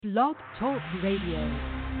Blog Talk Radio.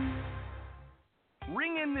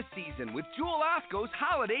 Ring in the season with Jewel Osco's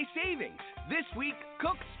holiday savings. This week,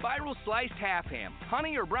 cook spiral sliced half ham,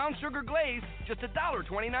 honey or brown sugar glaze, just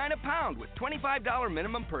 $1.29 a pound with $25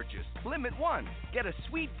 minimum purchase. Limit 1. Get a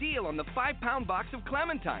sweet deal on the 5-pound box of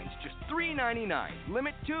clementines, just $3.99.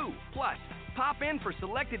 Limit 2. Plus, pop in for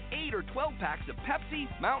selected 8 or 12 packs of Pepsi,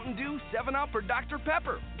 Mountain Dew, 7-Up, or Dr.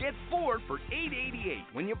 Pepper. Get 4 for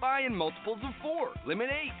 $8.88 when you buy in multiples of 4. Limit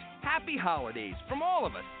 8. Happy holidays from all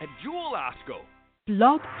of us at Jewel Osco.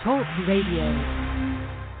 Blog Talk Radio.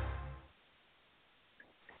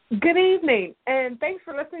 Good evening, and thanks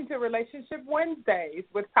for listening to Relationship Wednesdays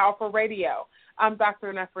with Powerful Radio. I'm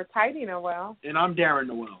Dr. Nefertiti Noel. And I'm Darren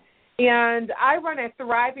Noel. And I run a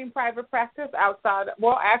thriving private practice outside,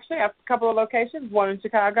 actually I have a couple of locations, one in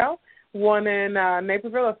Chicago, one in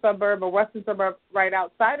Naperville, a suburb, a western suburb right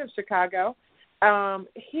outside of Chicago.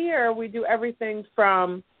 Here we do everything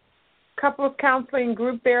from couples counseling,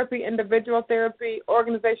 group therapy, individual therapy,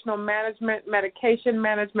 organizational management, medication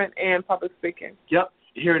management, and public speaking. Yep.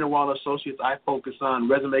 Here in the Noel Associates, I focus on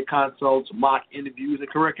resume consults, mock interviews, and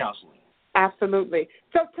career counseling. Absolutely.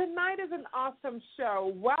 So tonight is an awesome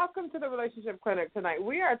show. Welcome to the Relationship Clinic tonight.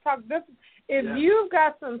 We are talking if you've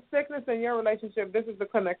got some sickness in your relationship, this is the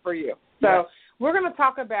clinic for you. So we're going to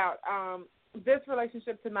talk about this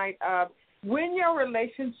relationship tonight of when your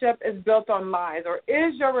relationship is built on lies, or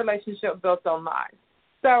is your relationship built on lies?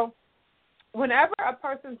 So whenever a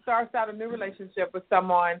person starts out a new relationship with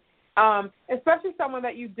someone, especially someone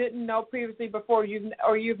that you didn't know previously before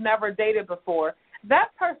you've never dated before, that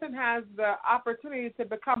person has the opportunity to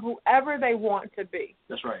become whoever they want to be.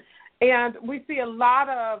 That's right. And we see a lot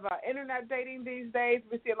of internet dating these days.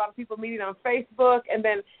 We see a lot of people meeting on Facebook and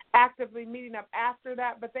then actively meeting up after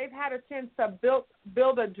that. But they've had a chance to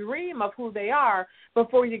build a dream of who they are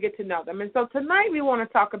before you get to know them. And so tonight we want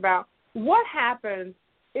to talk about what happens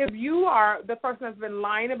if you are the person that's been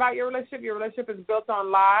lying about your relationship is built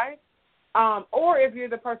on lies, or if you're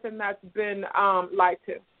the person that's been lied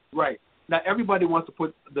to. Right. Now, everybody wants to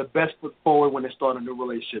put the best foot forward when they start a new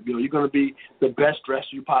relationship. You know, you're going to be the best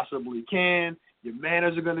dressed you possibly can. Your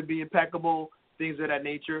manners are going to be impeccable, things of that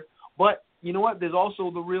nature. But you know what? There's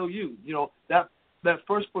also the real you. You know, that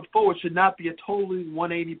first foot forward should not be a totally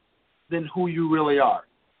 180 than who you really are,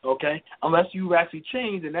 okay? Unless you've actually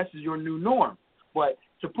changed and this is your new norm. But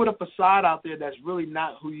to put a facade out there that's really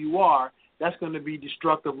not who you are, that's going to be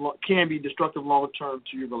destructive, can be destructive long term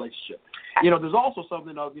to your relationship. You know, there's also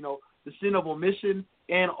something of, you know, the sin of omission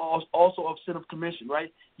and also of sin of commission,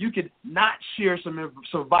 right? You could not share some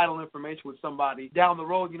vital information with somebody down the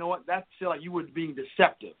road. You know what? That's still like you were being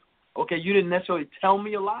deceptive. Okay, you didn't necessarily tell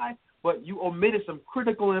me a lie, but you omitted some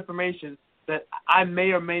critical information that I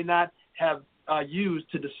may or may not have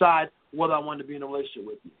used to decide whether I wanted to be in a relationship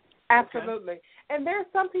with you. Absolutely. Okay? And there's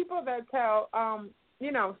some people that tell,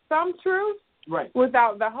 some truth right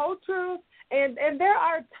without the whole truth. And there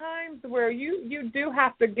are times where you do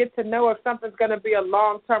have to get to know if something's going to be a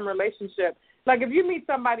long-term relationship. Like if you meet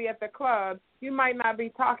somebody at the club, you might not be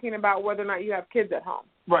talking about whether or not you have kids at home.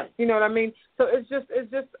 Right. You know what I mean? So it's just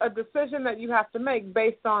a decision that you have to make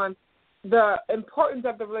based on the importance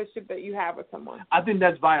of the relationship that you have with someone. I think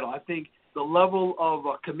that's vital. I think the level of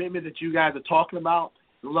commitment that you guys are talking about,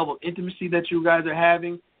 the level of intimacy that you guys are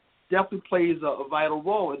having, definitely plays a vital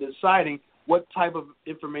role in deciding what type of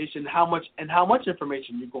information, how much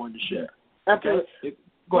information you're going to share. Absolutely. Okay?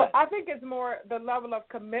 Go ahead. I think it's more the level of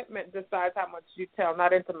commitment decides how much you tell,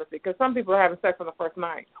 not intimacy, because some people are having sex on the first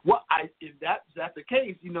night. Well, if that's the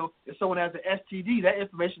case, you know, if someone has an STD, that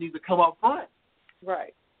information needs to come up front.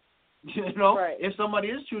 Right. You know, right. If somebody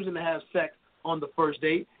is choosing to have sex on the first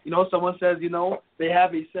date, you know, someone says, you know, they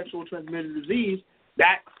have a sexual transmitted disease,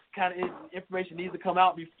 that kind of information needs to come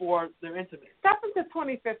out before they're intimate. Step into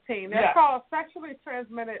 2015. They're called sexually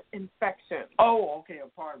transmitted infections. Oh, okay.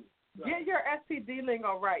 Pardon me. Get your STD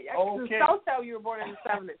lingo right. Okay. Don't tell you were born in the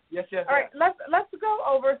 70s. Yes. All right, let's go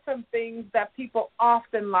over some things that people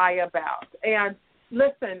often lie about. And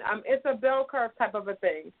listen, it's a bell curve type of a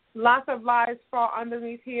thing. Lots of lies fall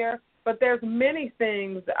underneath here, but there's many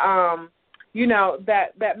things, that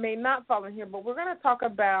may not fall in here. But we're going to talk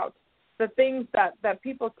about the things that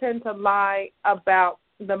people tend to lie about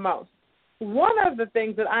the most. One of the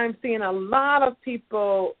things that I'm seeing a lot of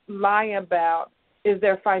people lie about is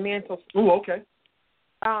their financial situation. Oh, okay.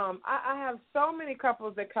 I have so many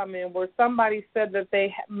couples that come in where somebody said that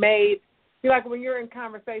they made, like when you're in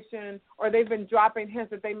conversation or they've been dropping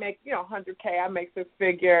hints that they make, $100K, I make 6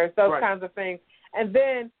 figures, those kinds of things. And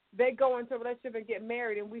then they go into a relationship and get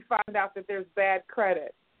married and we find out that there's bad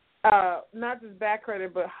credit. not just bad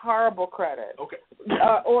credit, but horrible credit. Okay.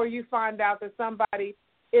 Or you find out that somebody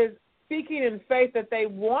is speaking in faith that they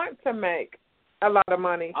want to make a lot of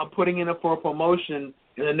money. I'm putting in for a promotion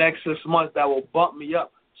in the next 6 months that will bump me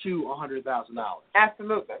up to $100,000.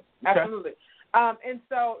 Absolutely. Okay. Absolutely. And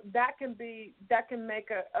so that can make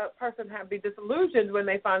a person be disillusioned when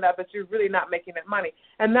they find out that you're really not making that money.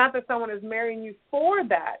 And not that someone is marrying you for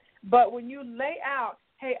that, but when you lay out,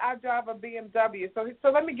 hey, I drive a BMW. So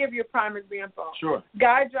let me give you a prime example. Sure.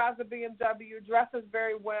 Guy drives a BMW, dresses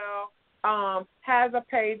very well, has a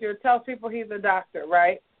pager, tells people he's a doctor,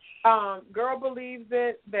 right? Girl believes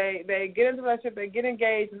it. They get into a relationship, they get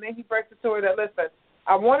engaged, and then he breaks it to her that, listen,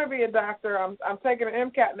 I want to be a doctor. I'm taking an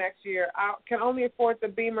MCAT next year. I can only afford the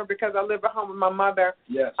Beamer because I live at home with my mother.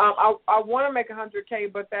 Yes. I want to make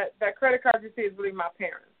 $100K, but that credit card you see is really my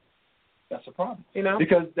parents. That's a problem. You know?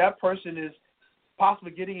 Because that person is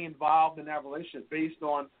possibly getting involved in that relationship based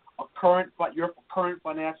on your current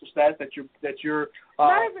financial status that you're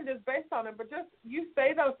not even just based on it, but just you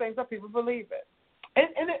say those things so people believe it.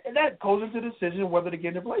 And that goes into the decision whether to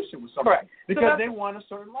get in a relationship with somebody. Correct. Because they want a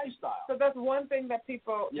certain lifestyle. So that's one thing that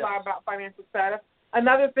people Yes. lie about financial status.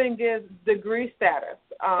 Another thing is degree status.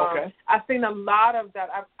 Okay. I've seen a lot of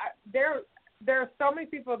that. There are so many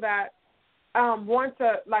people that want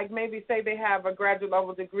to, like, maybe say they have a graduate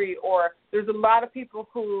level degree, or there's a lot of people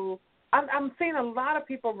who I'm seeing a lot of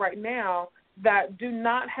people right now that do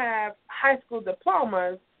not have high school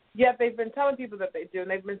diplomas, yet they've been telling people that they do,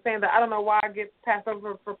 and they've been saying that I don't know why I get passed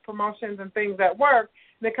over for promotions and things at work,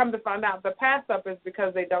 and they come to find out the pass-up is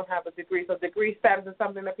because they don't have a degree. So degree status is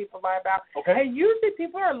something that people lie about. Okay. And usually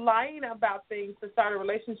people are lying about things to start a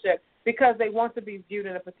relationship because they want to be viewed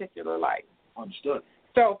in a particular light. Understood.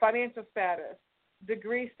 So financial status,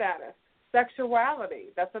 degree status, sexuality,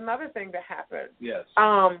 that's another thing that happens. Yes.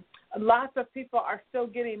 Lots of people are still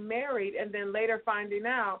getting married and then later finding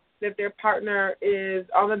out that their partner is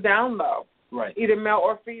on the down low, Right. either male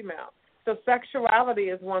or female. So sexuality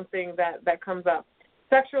is one thing that comes up.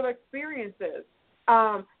 Sexual experiences.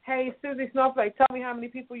 Hey, Susie Snowflake, tell me how many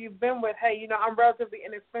people you've been with. Hey, I'm relatively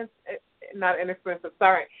inexperienced. I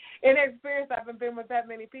haven't been with that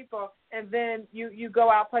many people. And then you go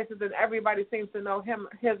out places and everybody seems to know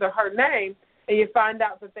his or her name, and you find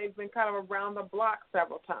out that they've been kind of around the block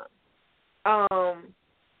several times.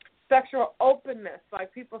 Sexual openness,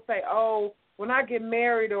 like people say, oh, when I get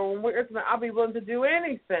married or when we're intimate, I'll be willing to do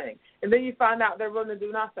anything. And then you find out they're willing to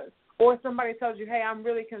do nothing. Or somebody tells you, hey, I'm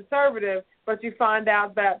really conservative, but you find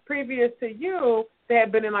out that previous to you, they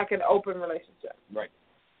had been in like an open relationship. Right.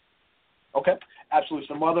 Okay. Absolutely.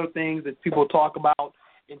 Some other things that people talk about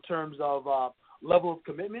in terms of level of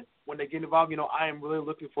commitment when they get involved. I am really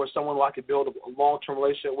looking for someone who I can build a long-term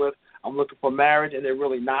relationship with. I'm looking for marriage, and they're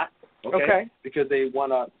really not. Okay. Because they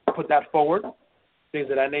want to put that forward, things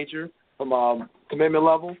of that nature from a commitment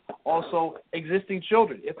level. Also, existing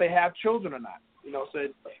children, if they have children or not. Said,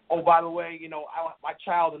 oh, by the way, my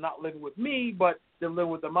child is not living with me, but they're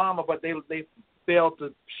living with their mama, but they fail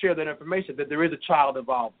to share that information, that there is a child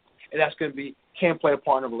involved, and that's going to can play a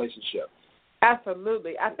part in a relationship.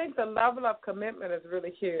 Absolutely. I think the level of commitment is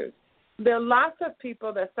really huge. There are lots of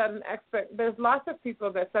people that set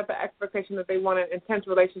the expectation that they want an intense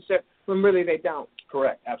relationship when really they don't.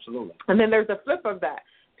 Correct. Absolutely. And then there's a flip of that.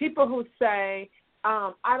 People who say,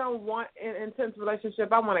 I don't want an intense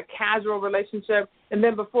relationship. I want a casual relationship. And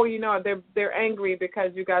then before you know it, they're angry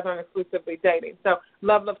because you guys aren't exclusively dating. So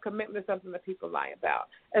level of commitment is something that people lie about.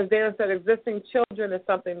 As Darren said, existing children is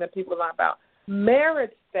something that people lie about.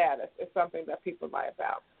 Marriage status is something that people lie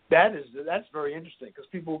about. That's very interesting because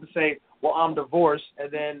people can say, well, I'm divorced,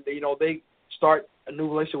 and then they start a new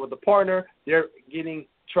relationship with a partner. They're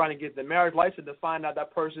trying to get the marriage license to find out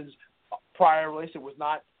that person's prior relationship was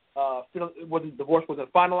not divorce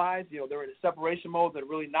wasn't finalized. They're in a separation mode. They're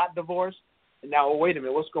really not divorced. And now, well, wait a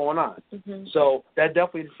minute, what's going on? Mm-hmm. So that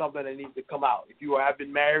definitely is something that needs to come out. If you have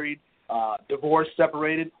been married, divorced,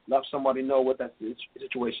 separated, let somebody know what that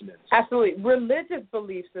situation is. Absolutely. Religious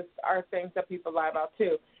beliefs are things that people lie about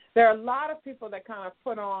too. There are a lot of people that kind of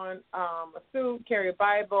put on a suit, carry a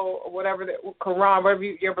Bible, or whatever, Quran, whatever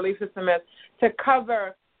your belief system is, to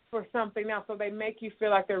cover for something else. So they make you feel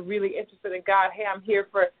like they're really interested in God. Hey, I'm here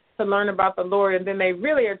to learn about the Lord, and then they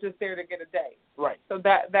really are just there to get a date. Right. So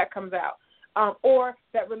that comes out. Or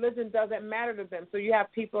that religion doesn't matter to them. So you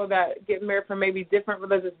have people that get married from maybe different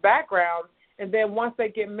religious backgrounds, and then once they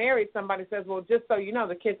get married, somebody says, well, just so you know,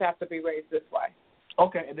 the kids have to be raised this way.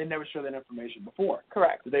 Okay, and they never share that information before.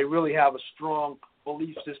 Correct. So they really have a strong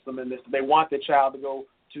belief system in this. They want their child to go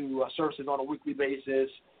to services on a weekly basis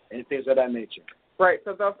and things of that nature. Right,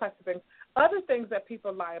 so those types of things. other things that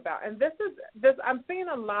people lie about. And this I'm seeing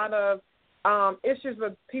a lot of issues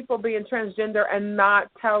with people being transgender and not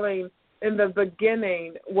telling in the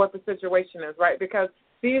beginning what the situation is, right? Because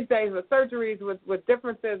these days with surgeries, with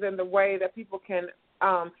differences in the way that people can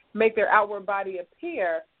make their outward body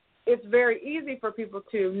appear, it's very easy for people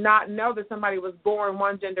to not know that somebody was born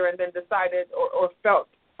one gender and then decided or felt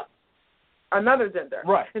another gender.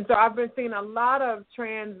 Right. And so I've been seeing a lot of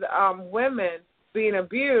trans women being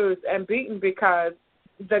abused and beaten because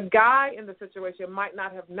the guy in the situation might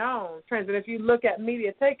not have known trans. And if you look at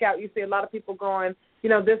media takeout, you see a lot of people going,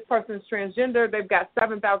 this person's transgender. They've got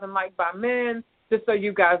 7,000 liked by men. Just so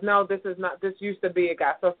you guys know, this used to be a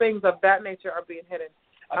guy. So things of that nature are being hidden.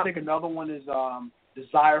 I think another one is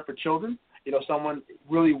desire for children. Someone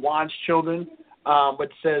really wants children, but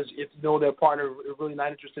says if their partner is really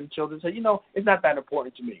not interested in children, say, it's not that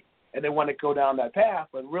important to me. And they want to go down that path,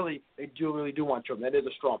 but really they really do want children. That is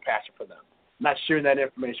a strong passion for them. Not sharing that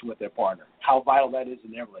information with their partner, how vital that is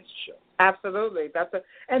in their relationship. Absolutely. That's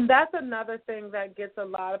another thing that gets a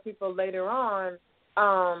lot of people later on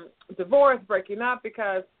divorced, breaking up,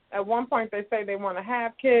 because at one point they say they want to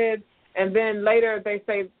have kids, and then later they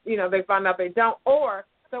say, they find out they don't, or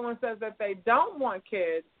someone says that they don't want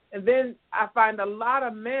kids, and then I find a lot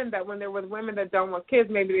of men that when they're with women that don't want kids,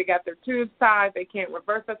 maybe they got their tubes tied, they can't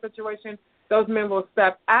reverse that situation, those men will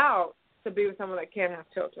step out to be with someone that can't have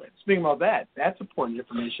children. Speaking about that, that's important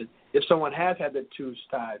information. If someone has had their tubes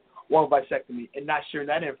tied or vasectomy and not sharing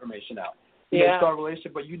that information out. You start a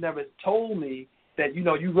relationship, but you never told me that,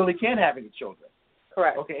 you really can't have any children.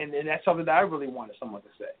 Correct. Okay, and that's something that I really wanted someone to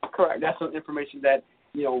say. Correct. That's some information that,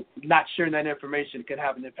 not sharing that information can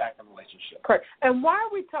have an impact on the relationship. Correct. And why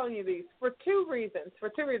are we telling you these? For two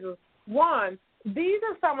reasons. One, these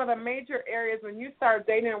are some of the major areas when you start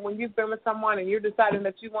dating or when you've been with someone and you're deciding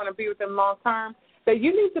that you want to be with them long term, that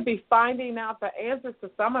you need to be finding out the answers to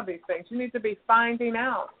some of these things. You need to be finding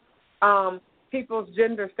out people's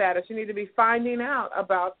gender status. You need to be finding out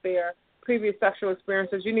about their previous sexual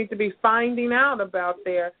experiences. You need to be finding out about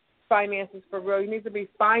their finances for real. You need to be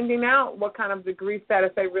finding out what kind of degree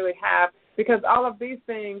status they really have, because all of these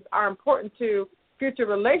things are important to future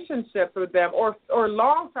relationships with them or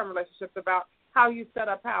long-term relationships about how you set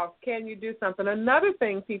up house. Can you do something? Another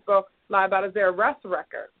thing people lie about is their arrest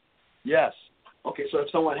record. Yes. Okay, so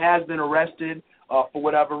if someone has been arrested for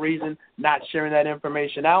whatever reason, not sharing that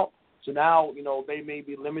information out, so now, they may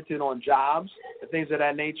be limited on jobs and things of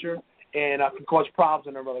that nature, and can cause problems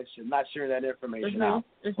in a relationship, not sharing that information out.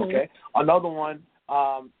 Mm-hmm. Okay. Another one,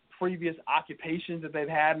 previous occupations that they've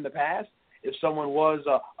had in the past. If someone was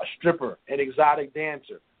a stripper, an exotic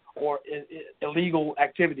dancer, or illegal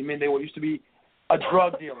activity, I mean, they used to be a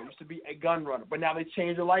drug dealer, used to be a gun runner, but now they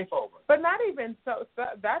changed their life over. But not even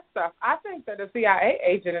that stuff. I think that a CIA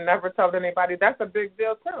agent and never told anybody, that's a big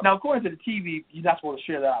deal too. Now, according to the TV, you're not supposed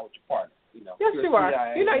to share that out with your partner. Yes, you are.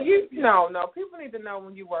 No. People need to know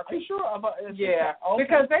when you work. Are you sure? Yeah, okay.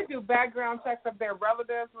 Because they do background checks of their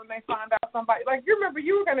relatives when they find out somebody. Like, you remember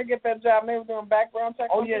you were going to get that job and they were doing background checks.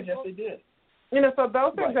 Oh, yes, they did. So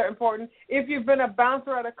those things are important. If you've been a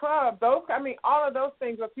bouncer at a club, all of those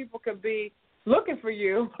things where people could be looking for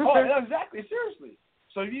you. Oh, exactly. Seriously.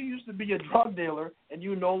 So you used to be a drug dealer and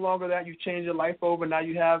you're no longer that. You changed your life over. Now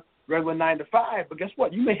you have regular 9 to 5. But guess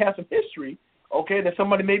what? You may have some history. Okay, that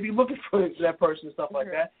somebody may be looking for that person and stuff like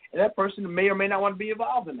that, and that person may or may not want to be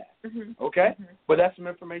involved in that. Okay, but that's some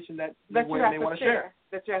information that women may want to share.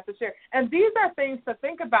 That you have to share. And these are things to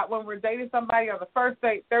think about when we're dating somebody on the first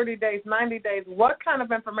date, 30 days, 90 days. What kind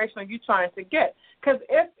of information are you trying to get? Because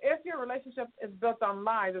if your relationship is built on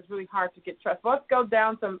lies, it's really hard to get trust. Let's go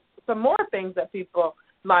down some more things that people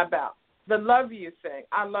lie about. The love you thing.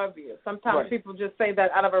 I love you. Sometimes people just say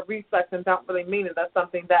that out of a reflex and don't really mean it. That's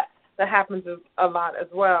something that happens a lot as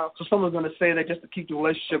well. So someone's going to say that just to keep the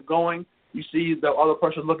relationship going. You see the other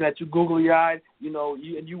person looking at you googly-eyed,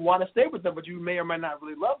 and you want to stay with them, but you may or may not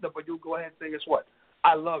really love them, but you'll go ahead and say, guess what?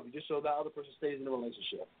 I love you, just so that other person stays in the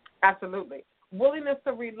relationship. Absolutely. Willingness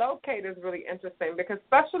to relocate is really interesting because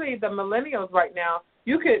especially the millennials right now,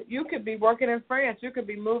 you could be working in France. You could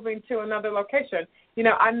be moving to another location.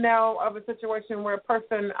 I know of a situation where a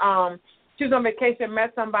person she was on vacation,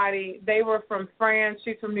 met somebody. They were from France.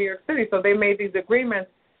 She's from New York City. So they made these agreements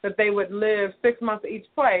that they would live 6 months at each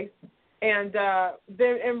place. And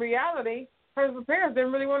then in reality, her parents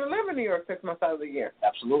didn't really want to live in New York 6 months out of the year.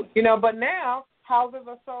 Absolutely. But now houses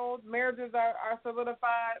are sold, marriages are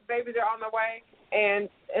solidified, babies are on the way.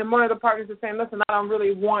 And one of the partners is saying, listen, I don't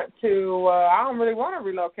really want to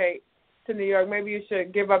relocate to New York. Maybe you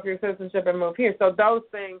should give up your citizenship and move here. So those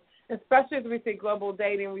things, especially as we see global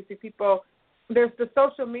dating, we see people there's the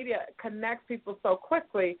social media connects people so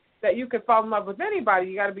quickly that you can fall in love with anybody.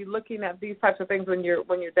 You got to be looking at these types of things when you're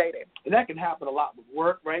dating. And that can happen a lot with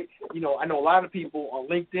work, right? I know a lot of people on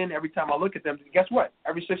LinkedIn. Every time I look at them, guess what?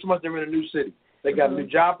 Every 6 months they're in a new city. They got a new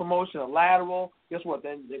job promotion, a lateral. Guess what?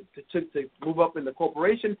 Then to move up in the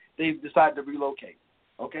corporation, they decide to relocate.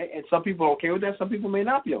 Okay, and some people are okay with that. Some people may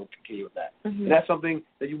not be okay with that. And that's something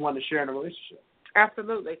that you want to share in a relationship.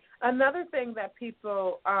 Absolutely. Another thing that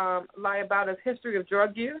people lie about is history of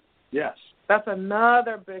drug use. Yes. That's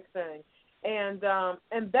another big thing. And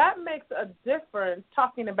that makes a difference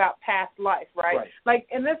talking about past life, right? Like,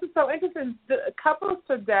 and this is so interesting. The couples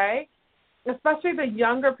today, especially the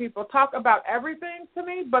younger people, talk about everything to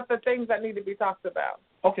me but the things that need to be talked about.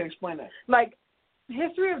 Okay, explain that. Like,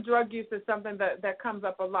 history of drug use is something that comes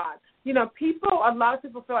up a lot. A lot of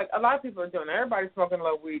people feel like a lot of people are doing it. Everybody's smoking a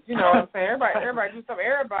little weed. You know what I'm saying? Everybody do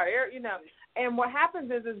something. And what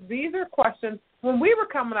happens is these are questions. When we were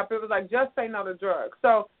coming up, it was like, just say no to drugs.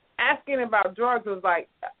 So asking about drugs was like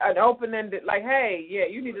an open-ended, like, hey, yeah,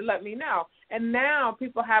 you need to let me know. And now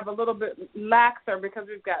people have a little bit laxer because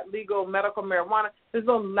we've got legal medical marijuana. There's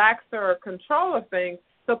a little laxer control of things,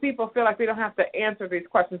 so people feel like they don't have to answer these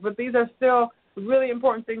questions. But these are still really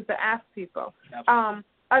important things to ask people.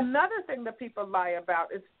 Another thing that people lie about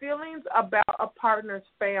is feelings about a partner's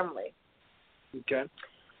family. Okay.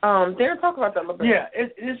 Darren, talk about that a little bit. Yeah,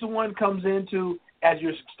 this one comes into as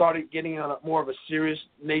you started getting on more of a serious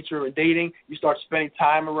nature of dating. You start spending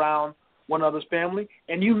time around one another's family,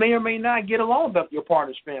 and you may or may not get along with your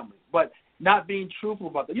partner's family, but not being truthful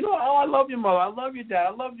about that. I love your mother, I love your dad,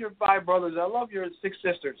 I love your 5 brothers, I love your 6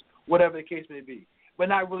 sisters, whatever the case may be, but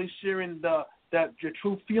not really sharing your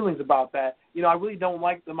true feelings about that. I really don't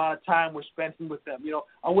like the amount of time we're spending with them.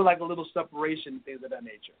 I would like a little separation and things of that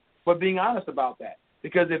nature. But being honest about that,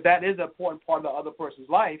 because if that is an important part of the other person's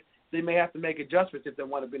life, they may have to make adjustments if they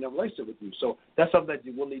want to be in a relationship with you. So that's something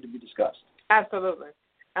that will need to be discussed. Absolutely.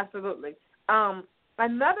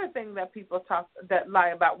 Another thing that people lie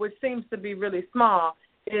about, which seems to be really small,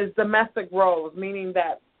 is domestic roles, meaning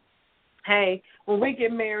that, hey, when we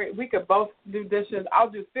get married, we could both do dishes. I'll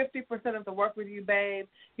do 50% of the work with you, babe.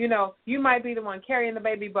 You might be the one carrying the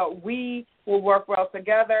baby, but we will work well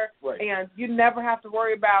together. Right. And you never have to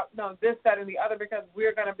worry about, this, that, and the other because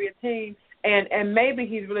we're going to be a team. And maybe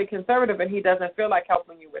he's really conservative and he doesn't feel like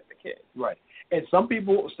helping you with the kids. Right. And some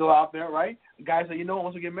people are still out there, right? Guys say,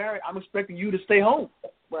 once we get married, I'm expecting you to stay home.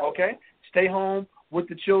 Right. Okay? Stay home with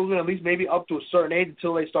the children, at least maybe up to a certain age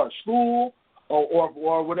until they start school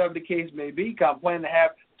or whatever the case may be. I'm planning to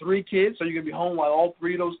have 3 kids, so you're going to be home while all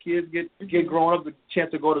 3 of those kids get grown up, the chance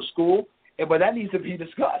to go to school. But that needs to be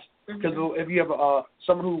discussed. Because if you have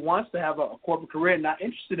someone who wants to have a corporate career and not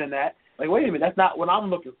interested in that, like, wait a minute, that's not what I'm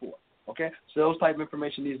looking for. Okay? So those type of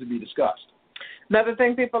information needs to be discussed. Another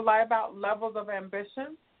thing people lie about, levels of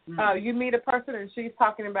ambition. You meet a person and she's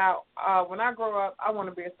talking about, when I grow up, I want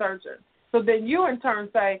to be a surgeon. So then you in turn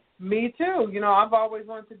say, me too. I've always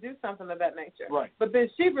wanted to do something of that nature. Right. But then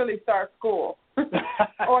she really starts school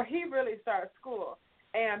or he really starts school.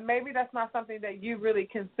 And maybe that's not something that you really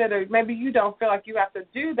consider. Maybe you don't feel like you have to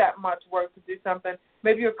do that much work to do something.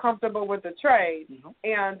 Maybe you're comfortable with the trade.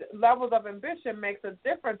 And levels of ambition makes a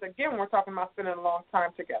difference. Again, we're talking about spending a long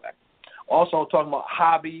time together. Also talking about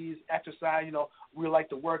hobbies, exercise. We like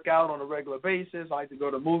to work out on a regular basis. I like to go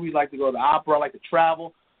to movies, I like to go to the opera, I like to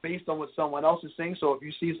travel based on what someone else is saying. So if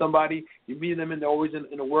you see somebody, you meet them and they're always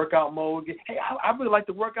in a workout mode, hey, I really like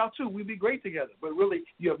to work out too. We'd be great together. But really,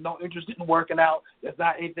 you have no interest in working out. There's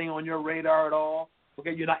not anything on your radar at all.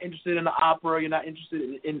 Okay, you're not interested in the opera. You're not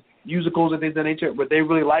interested in musicals and things of that nature, but they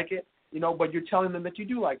really like it, but you're telling them that you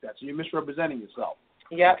do like that. So you're misrepresenting yourself.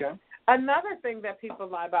 Yeah. Okay. Another thing that people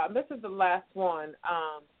lie about, and this is the last one,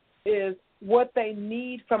 is what they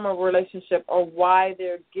need from a relationship or why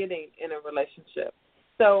they're getting in a relationship.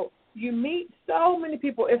 So you meet so many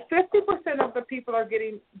people. If 50% of the people are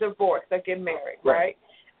getting divorced that get married, right?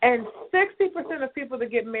 And 60% of people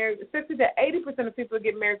that get married, 60 to 80% of people that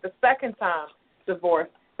get married the second time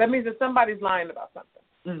divorced, that means that somebody's lying about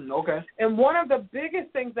something. Okay. And one of the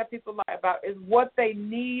biggest things that people lie about is what they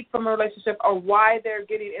need from a relationship or why they're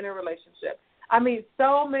getting in a relationship. I mean,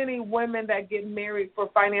 so many women that get married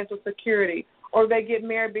for financial security, or they get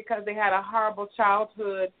married because they had a horrible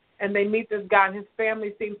childhood and they meet this guy and his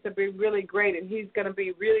family seems to be really great and he's going to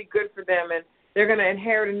be really good for them and they're going to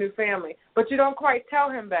inherit a new family. But you don't quite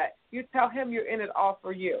tell him that. You tell him you're in it all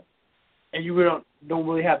for you. And you don't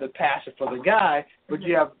really have the passion for the guy, but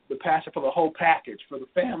you have the passion for the whole package, for the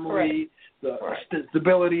family, the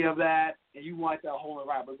stability of that, and you want that whole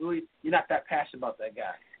environment. But really, you're not that passionate about that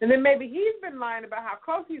guy. And then maybe he's been lying about how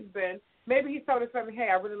close he's been, Maybe he told his family, hey,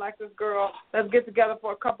 I really like this girl. Let's get together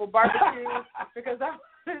for a couple barbecues because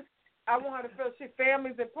I want her to feel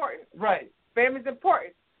family's important. Right. Family's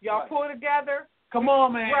important. Y'all pull together. Come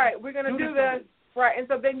on, man. Right. We're going to do this. Right. And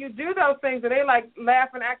so then you do those things and they like laugh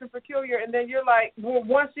and acting peculiar. And then you're like, well,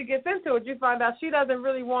 once she gets into it, you find out she doesn't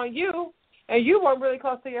really want you and you weren't really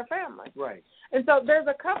close to your family. Right. And so there's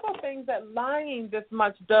a couple things that lying this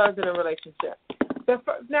much does in a relationship.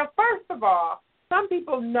 Now, first of all, some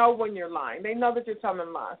people know when you're lying. They know that you're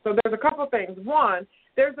telling lies. So there's a couple things. One,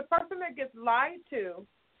 there's the person that gets lied to,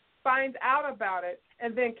 finds out about it,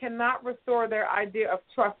 and then cannot restore their idea of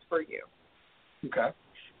trust for you. Okay.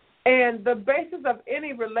 And the basis of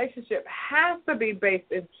any relationship has to be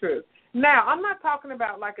based in truth. Now, I'm not talking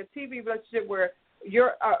about like a TV relationship where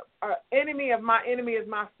you're an enemy of my enemy is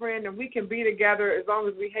my friend and we can be together as long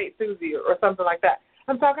as we hate Susie or something like that.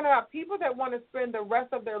 I'm talking about people that want to spend the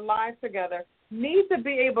rest of their lives together need to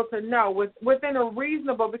be able to know within a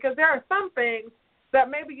reasonable, because there are some things that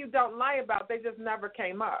maybe you don't lie about, they just never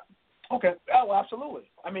came up. Okay. Oh, absolutely.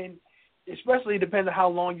 I mean, especially depends on how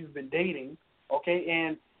long you've been dating, okay,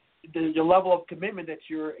 and your level of commitment that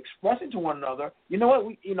you're expressing to one another. You know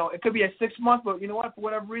what? It could be at 6 months, but you know what? For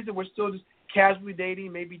whatever reason, we're still just casually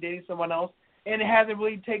dating, maybe dating someone else, and it hasn't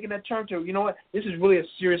really taken that turn to, you know what? This is really a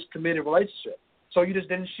serious, committed relationship. So you just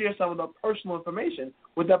didn't share some of the personal information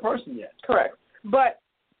with that person yet. Correct. But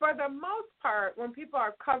for the most part, when people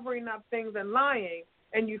are covering up things and lying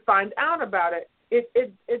and you find out about it,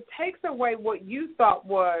 it takes away what you thought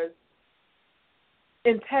was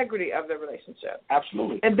integrity of the relationship.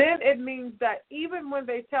 Absolutely. And then it means that even when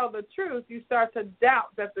they tell the truth, you start to doubt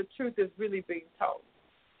that the truth is really being told.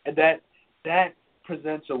 And that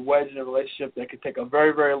presents a wedge in a relationship that could take a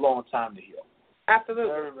very, very long time to heal. Absolutely.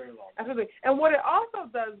 Very, very long. Absolutely. And what it also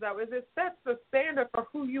does, though, is it sets the standard for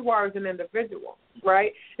who you are as an individual,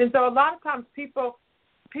 right? And so a lot of times people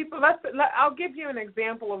I'll give you an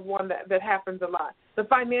example of one that happens a lot, the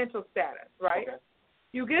financial status, right? Okay.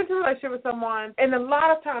 You get into a relationship with someone, and a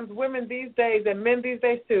lot of times women these days and men these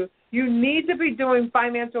days too, you need to be doing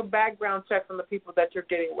financial background checks on the people that you're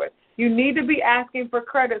getting with. You need to be asking for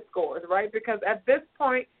credit scores, right? Because at this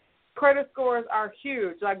point, credit scores are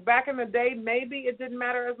huge. Like back in the day, maybe it didn't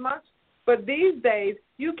matter as much, but these days,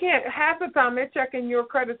 you can't, half the time they're checking your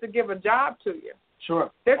credit to give a job to you.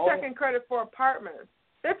 Sure. They're checking credit for apartments.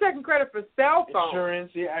 They're checking credit for cell phones.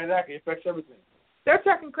 Insurance, yeah, exactly. It affects everything. They're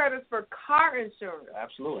checking credits for car insurance.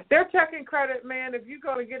 Absolutely. They're checking credit, man, if you're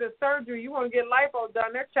going to get a surgery, you want to get lipo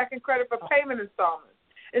done, they're checking credit for payment installments.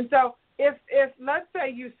 And so if let's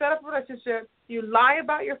say you set up a relationship, you lie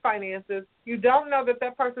about your finances, you don't know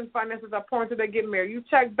that person's finances are poor until they get married, you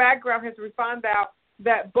check background history, find out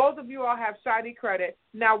that both of you all have shoddy credit,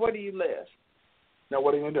 now where do you live? Now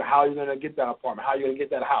what are you going to do? How are you going to get that apartment? How are you going to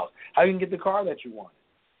get that house? How are you going to get the car that you want?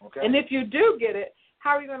 Okay. And if you do get it,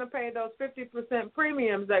 how are you going to pay those 50%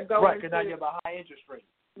 premiums that go right, into because now you have a high interest rate.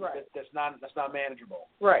 Right. That's not manageable.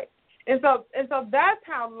 Right. And so that's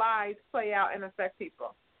how lies play out and affect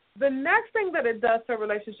people. The next thing that it does to a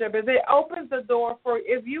relationship is it opens the door for,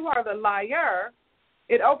 if you are the liar,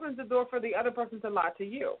 it opens the door for the other person to lie to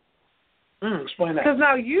you. Explain that. Because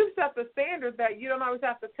now you've set the standard that you don't always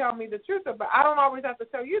have to tell me the truth, but I don't always have to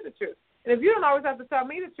tell you the truth. And if you don't always have to tell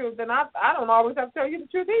me the truth, then I don't always have to tell you the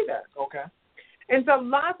truth either. Okay. And so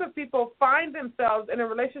lots of people find themselves in a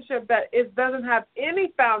relationship that doesn't have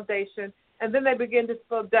any foundation, and then they begin to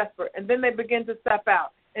feel desperate, and then they begin to step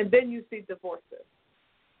out, and then you see divorces.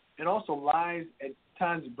 And also lies at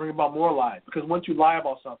times bring about more lies, because once you lie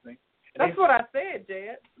about something. That's what I said,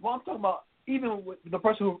 Jed. Well, I'm talking about even with the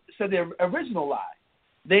person who said the original lie.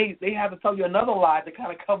 They have to tell you another lie to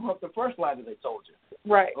kind of cover up the first lie that they told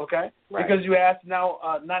you. Right. Okay? Right. Because you asked now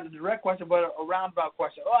not a direct question, but a roundabout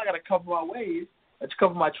question. Oh, I got to cover my ways. Let's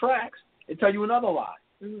cover my tracks and tell you another lie.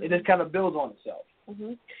 Mm-hmm. It just kind of builds on itself.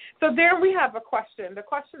 Mm-hmm. So there we have a question. The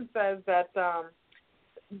question says that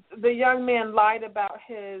the young man lied about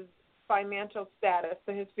his financial status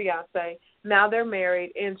to his fiancée. Now they're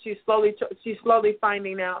married, and she's slowly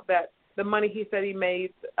finding out that the money he said he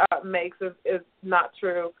makes is not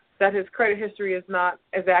true, that his credit history is not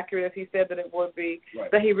as accurate as he said that it would be,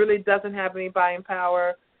 right. That he really doesn't have any buying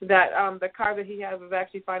power, that the car that he has is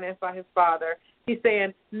actually financed by his father. He's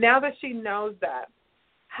saying, now that she knows that,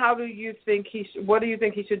 what do you think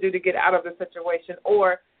he should do to get out of the situation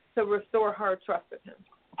or to restore her trust in him?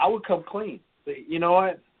 I would come clean. You know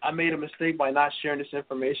what? I made a mistake by not sharing this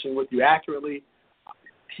information with you accurately.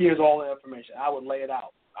 Here's all the information. I would lay it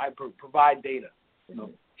out. I provide data. You know,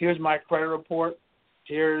 here's my credit report.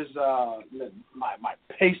 Here's my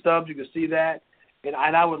pay stubs. You can see that. And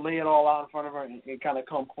I would lay it all out in front of her and kind of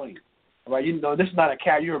come clean. right? You know, this is not a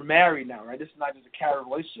carry. You're married now, right? This is not just a carry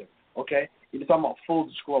relationship, okay? You're talking about full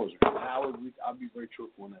disclosure. I'll be very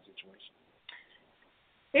truthful in that situation.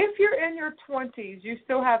 If you're in your 20s, you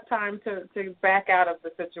still have time to back out of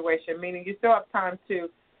the situation, meaning you still have time to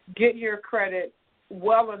get your credit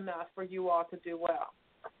well enough for you all to do well.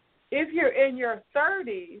 If you're in your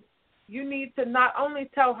 30s, you need to not only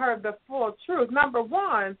tell her the full truth. Number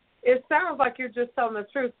one, it sounds like you're just telling the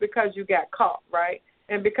truth because you got caught, right?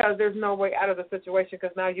 And because there's no way out of the situation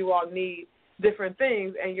because now you all need different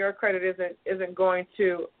things and your credit isn't going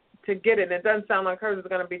to get it. And it doesn't sound like hers is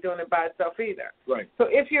going to be doing it by itself either. Right. So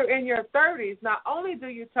if you're in your 30s, not only do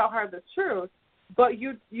you tell her the truth, but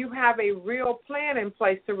you have a real plan in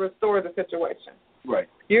place to restore the situation. Right.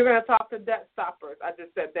 You're going to talk to debt stoppers. I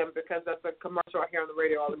just said them because that's a commercial I hear on the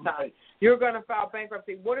radio all the time. Right. You're going to file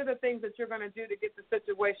bankruptcy. What are the things that you're going to do to get the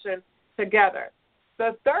situation together?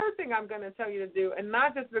 The third thing I'm going to tell you to do, and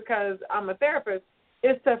not just because I'm a therapist,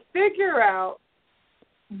 is to figure out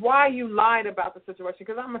why you lied about the situation.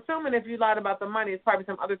 Because I'm assuming if you lied about the money, it's probably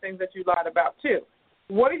some other things that you lied about too.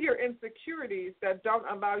 What are your insecurities that don't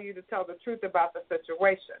allow you to tell the truth about the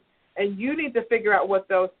situation? And you need to figure out what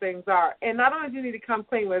those things are. And not only do you need to come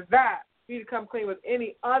clean with that, you need to come clean with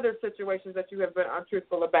any other situations that you have been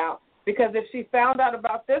untruthful about. Because if she found out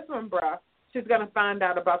about this one, bruh, she's going to find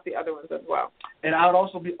out about the other ones as well. And I would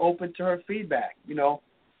also be open to her feedback. You know,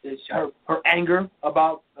 it's her anger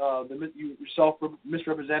about yourself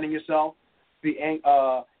misrepresenting yourself.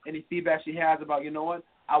 Any feedback she has about, you know what,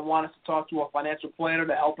 I want us to talk to a financial planner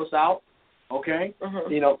to help us out. Okay?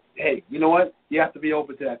 Mm-hmm. You know, hey, you know what? You have to be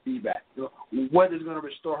open to that feedback. You know, what is going to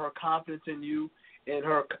restore her confidence in you and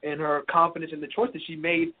her confidence in the choice that she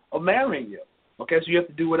made of marrying you. Okay? So you have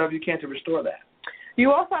to do whatever you can to restore that.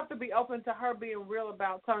 You also have to be open to her being real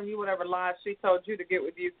about telling you whatever lies she told you to get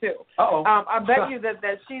with you, too. Uh-oh. I bet you that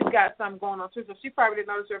she's got something going on, too. So she probably didn't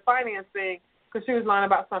notice your finance thing because she was lying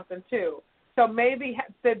about something, too. So maybe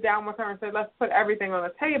sit down with her and say, let's put everything on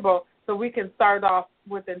the table so we can start off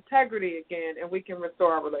with integrity again and we can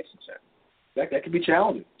restore our relationship. That could be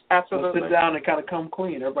challenging. Absolutely. Let's sit down and kind of come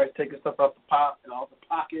clean. Everybody's taking stuff out the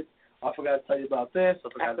pocket. I forgot to tell you about this. I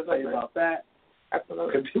forgot to tell you about that.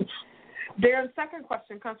 Absolutely. Darren's second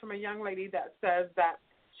question comes from a young lady that says that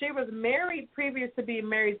she was married previous to being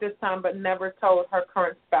married this time but never told her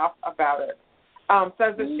current spouse about it.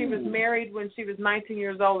 Says that she was married when she was 19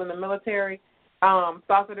 years old in the military,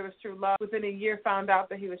 thought that it was true love. Within a year found out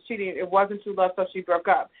that he was cheating. It wasn't true love, so she broke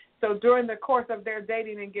up. So during the course of their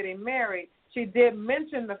dating and getting married, she did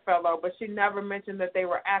mention the fellow, but she never mentioned that they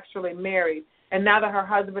were actually married. And now that her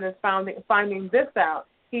husband is finding this out,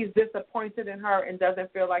 he's disappointed in her and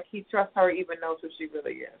doesn't feel like he trusts her or even knows who she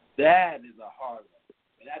really is. That is a hard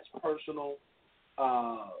one. That's personal.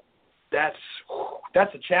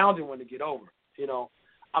 That's a challenging one to get over. You know,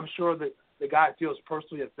 I'm sure that the guy feels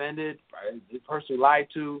personally offended, right? Personally lied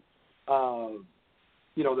to.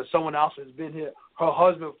 You know, that someone else has been her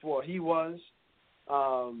husband before he was.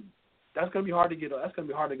 That's going to be hard to get. That's going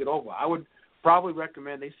to be hard to get over. I would probably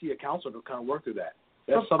recommend they see a counselor to kind of work through that.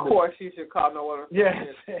 That's of course, you should call no one. Yes.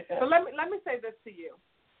 So let me say this to you.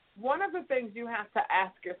 One of the things you have to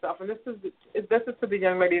ask yourself, and this is to the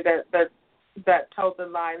young lady that told the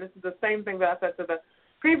lie, and this is the same thing that I said to the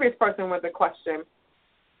previous person with the question.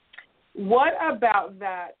 What about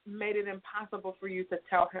that made it impossible for you to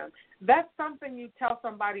tell him? That's something you tell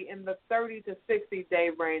somebody in the 30 to 60 day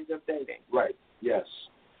range of dating. Right. Yes.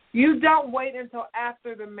 You don't wait until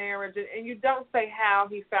after the marriage, and you don't say how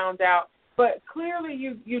he found out. But clearly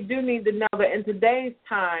you do need to know that in today's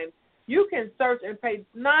time, you can search and pay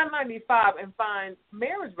 $9.95 and find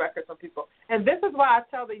marriage records on people. And this is why I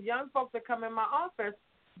tell the young folks that come in my office,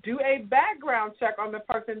 do a background check on the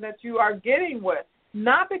person that you are getting with.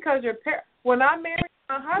 Not because your parents. When I married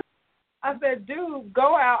my husband, I said, dude,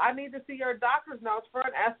 go out. I need to see your doctor's notes for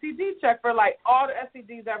an STD check for like all the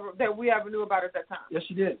STDs that we ever knew about at that time. Yes,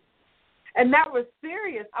 you did. And that was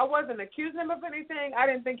serious. I wasn't accusing him of anything. I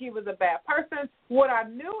didn't think he was a bad person. What I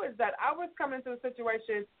knew is that I was coming to a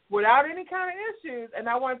situation without any kind of issues, and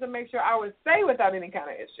I wanted to make sure I would stay without any kind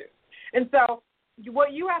of issues. And so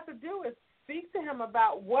what you have to do is speak to him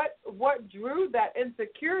about what drew that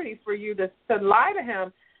insecurity for you to lie to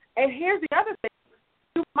him. And here's the other thing.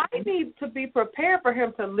 You might need to be prepared for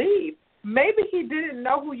him to leave. Maybe he didn't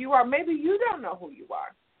know who you are. Maybe you don't know who you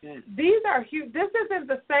are. These are huge. This isn't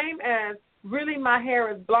the same as really my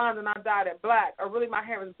hair is blonde and I dyed it black, or really my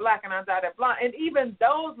hair is black and I dyed it blonde. And even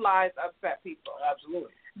those lies upset people. Absolutely.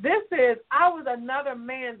 This is, I was another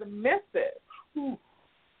man's missus.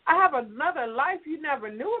 I have another life you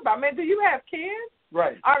never knew about. Man, do you have kids?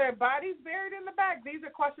 Right. Are their bodies buried in the back? These are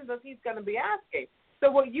questions that he's going to be asking. So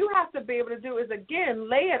what you have to be able to do is, again,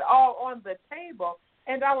 lay it all on the table.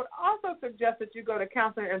 And I would also suggest that you go to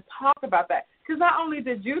counseling and talk about that. Because not only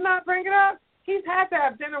did you not bring it up, he's had to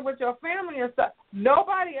have dinner with your family and stuff.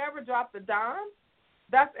 Nobody ever dropped a dime.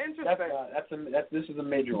 That's interesting. This is a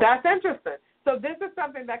major one. That's interesting. So this is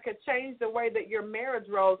something that could change the way that your marriage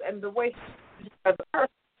rolls and the way as a person.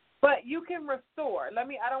 But you can restore.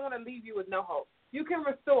 I don't want to leave you with no hope. You can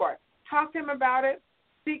restore. Talk to him about it.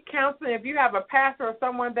 Seek counseling. If you have a pastor or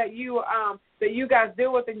someone that you guys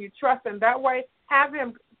deal with and you trust in that way, have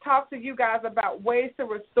him talk to you guys about ways to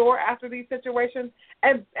restore after these situations,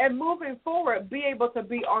 and moving forward, be able to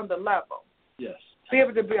be on the level. Yes. Be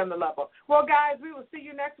able to be on the level. Well, guys, we will see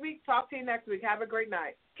you next week. Talk to you next week. Have a great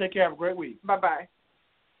night. Take care. Have a great week. Bye-bye.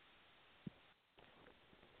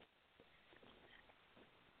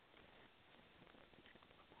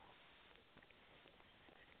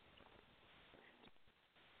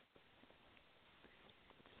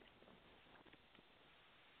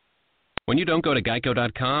 When you don't go to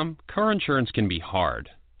Geico.com, car insurance can be hard.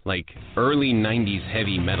 Like early 90s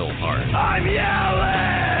heavy metal hard. I'm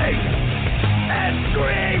yelling and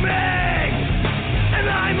screaming, and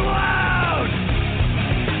I'm loud.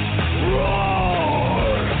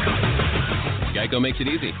 Roar! Geico makes it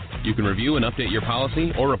easy. You can review and update your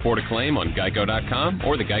policy or report a claim on Geico.com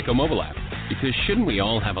or the Geico mobile app. Because shouldn't we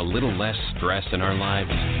all have a little less stress in our lives?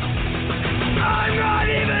 I'm not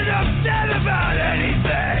even upset about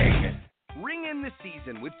anything. Ring in the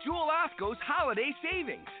season with Jewel Osco's holiday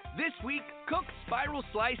savings. This week, cook spiral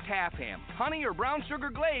sliced half ham, honey or brown sugar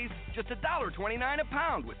glaze, just $1.29 a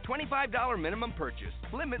pound with $25 minimum purchase.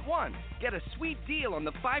 Limit 1. Get a sweet deal on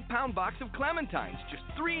the 5-pound box of clementines, just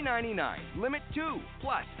 $3.99. Limit 2.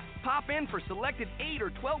 Plus, pop in for selected 8 or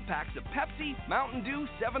 12 packs of Pepsi, Mountain Dew,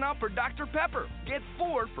 7-Up, or Dr. Pepper. Get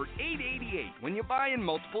 4 for $8.88 when you buy in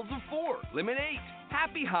multiples of 4. Limit 8.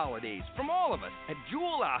 Happy holidays from all of us at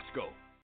Jewel Osco.